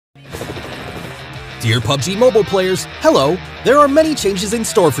Dear PUBG Mobile players, hello! There are many changes in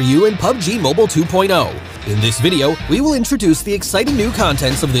store for you in PUBG Mobile 2.0. In this video, we will introduce the exciting new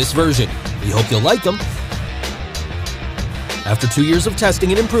contents of this version. We hope you'll like them. After 2 years of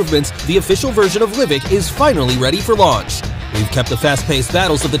testing and improvements, the official version of Livik is finally ready for launch. We've kept the fast-paced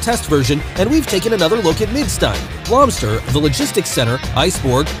battles of the test version, and we've taken another look at Midstein, Lomster, the Logistics Center,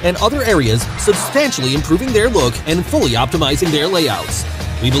 Iceborg, and other areas, substantially improving their look and fully optimizing their layouts.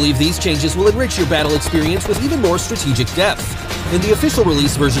 We believe these changes will enrich your battle experience with even more strategic depth. In the official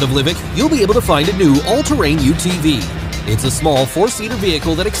release version of Livik, you'll be able to find a new all-terrain UTV. It's a small 4-seater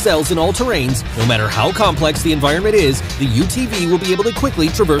vehicle that excels in all terrains. No matter how complex the environment is, the UTV will be able to quickly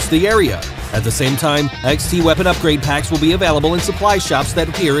traverse the area. At the same time, XT weapon upgrade packs will be available in supply shops that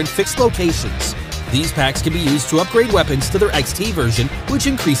appear in fixed locations. These packs can be used to upgrade weapons to their XT version, which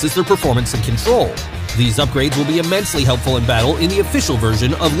increases their performance and control. These upgrades will be immensely helpful in battle in the official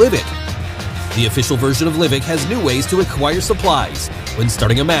version of Livik. The official version of Livik has new ways to acquire supplies. When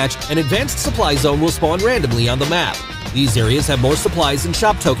starting a match, an advanced supply zone will spawn randomly on the map. These areas have more supplies and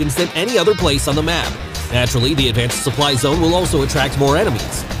shop tokens than any other place on the map. Naturally, the advanced supply zone will also attract more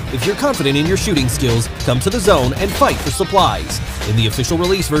enemies. If you're confident in your shooting skills, come to the zone and fight for supplies. In the official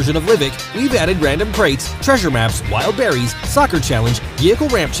release version of Livik, we've added random crates, treasure maps, wild berries, soccer challenge, vehicle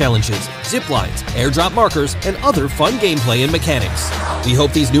ramp challenges, zip lines, airdrop markers, and other fun gameplay and mechanics. We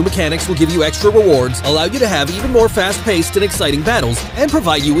hope these new mechanics will give you extra rewards, allow you to have even more fast-paced and exciting battles, and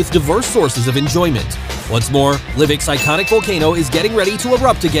provide you with diverse sources of enjoyment. Once more, Livik's iconic volcano is getting ready to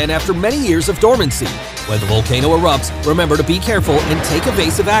erupt again after many years of dormancy. When the volcano erupts, remember to be careful and take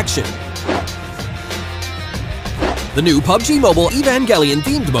evasive action. The new PUBG Mobile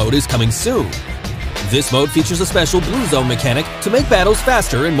Evangelion-themed mode is coming soon. This mode features a special blue zone mechanic to make battles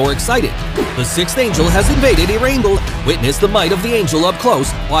faster and more exciting. The 6th Angel has invaded a rainbow. Witness the might of the Angel up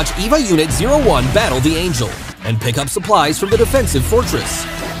close, watch EVA Unit 01 battle the Angel, and pick up supplies from the defensive fortress.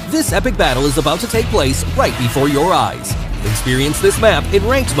 This epic battle is about to take place right before your eyes. Experience this map in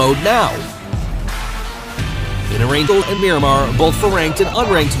ranked mode now. In Arangel and Miramar, both for ranked and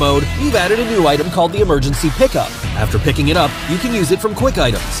unranked mode, we've added a new item called the Emergency Pickup. After picking it up, you can use it from quick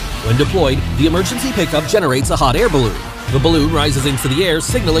items. When deployed, the Emergency Pickup generates a hot air balloon. The balloon rises into the air,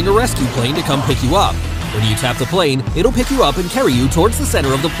 signaling a rescue plane to come pick you up. When you tap the plane, it'll pick you up and carry you towards the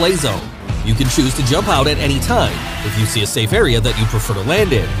center of the play zone. You can choose to jump out at any time, if you see a safe area that you prefer to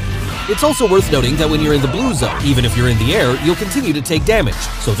land in. It's also worth noting that when you're in the blue zone, even if you're in the air, you'll continue to take damage,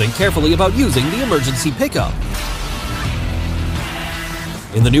 so think carefully about using the Emergency Pickup.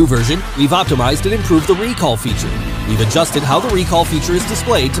 In the new version, we've optimized and improved the recall feature. We've adjusted how the recall feature is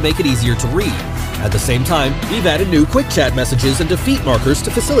displayed to make it easier to read. At the same time, we've added new quick chat messages and defeat markers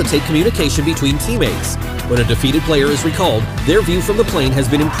to facilitate communication between teammates. When a defeated player is recalled, their view from the plane has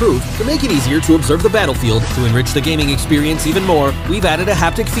been improved to make it easier to observe the battlefield. To enrich the gaming experience even more, we've added a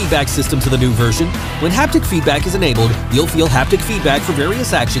haptic feedback system to the new version. When haptic feedback is enabled, you'll feel haptic feedback for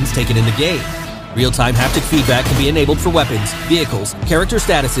various actions taken in the game. Real-time haptic feedback can be enabled for weapons, vehicles, character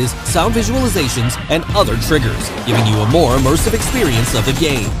statuses, sound visualizations, and other triggers, giving you a more immersive experience of the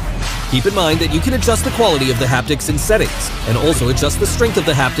game. Keep in mind that you can adjust the quality of the haptics in settings, and also adjust the strength of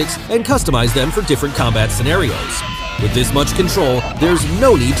the haptics and customize them for different combat scenarios. With this much control, there's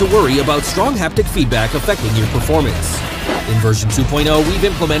no need to worry about strong haptic feedback affecting your performance. In version 2.0, we've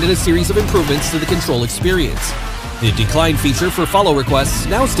implemented a series of improvements to the control experience. The decline feature for follow requests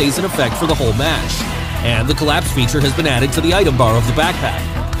now stays in effect for the whole match, and the collapse feature has been added to the item bar of the backpack.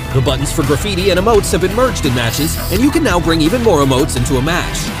 The buttons for graffiti and emotes have been merged in matches, and you can now bring even more emotes into a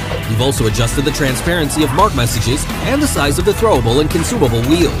match. We've also adjusted the transparency of mark messages and the size of the throwable and consumable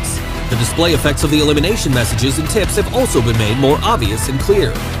wheels. The display effects of the elimination messages and tips have also been made more obvious and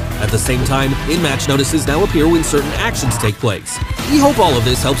clear. At the same time, in-match notices now appear when certain actions take place. We hope all of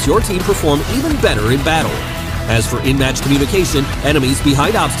this helps your team perform even better in battle. As for in-match communication, enemies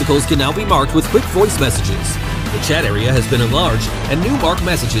behind obstacles can now be marked with quick voice messages. The chat area has been enlarged, and new marked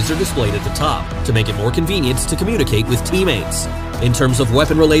messages are displayed at the top to make it more convenient to communicate with teammates. In terms of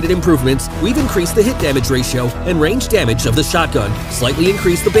weapon-related improvements, we've increased the hit damage ratio and range damage of the shotgun, slightly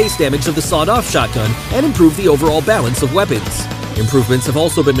increased the base damage of the sawed-off shotgun, and improved the overall balance of weapons. Improvements have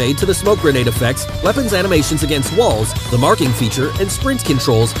also been made to the smoke grenade effects, weapons animations against walls, the marking feature, and sprint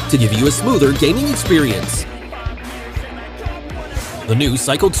controls to give you a smoother gaming experience. The new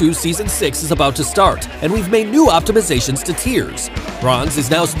Cycle 2 Season 6 is about to start, and we've made new optimizations to tiers. Bronze is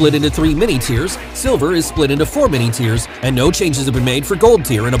now split into 3 mini-tiers, Silver is split into 4 mini-tiers, and no changes have been made for Gold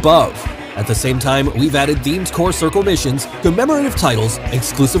tier and above. At the same time, we've added themed core circle missions, commemorative titles,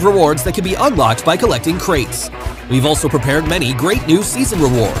 exclusive rewards that can be unlocked by collecting crates. We've also prepared many great new season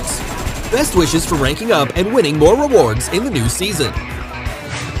rewards. Best wishes for ranking up and winning more rewards in the new season.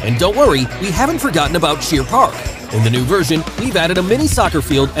 And don't worry, we haven't forgotten about Cheer Park. In the new version, we've added a mini soccer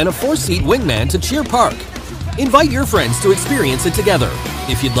field and a 4-seat wingman to Cheer Park. Invite your friends to experience it together.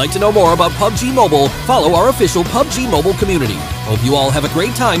 If you'd like to know more about PUBG Mobile, follow our official PUBG Mobile community. Hope you all have a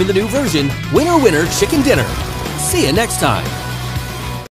great time in the new version. Winner, winner, chicken dinner. See you next time.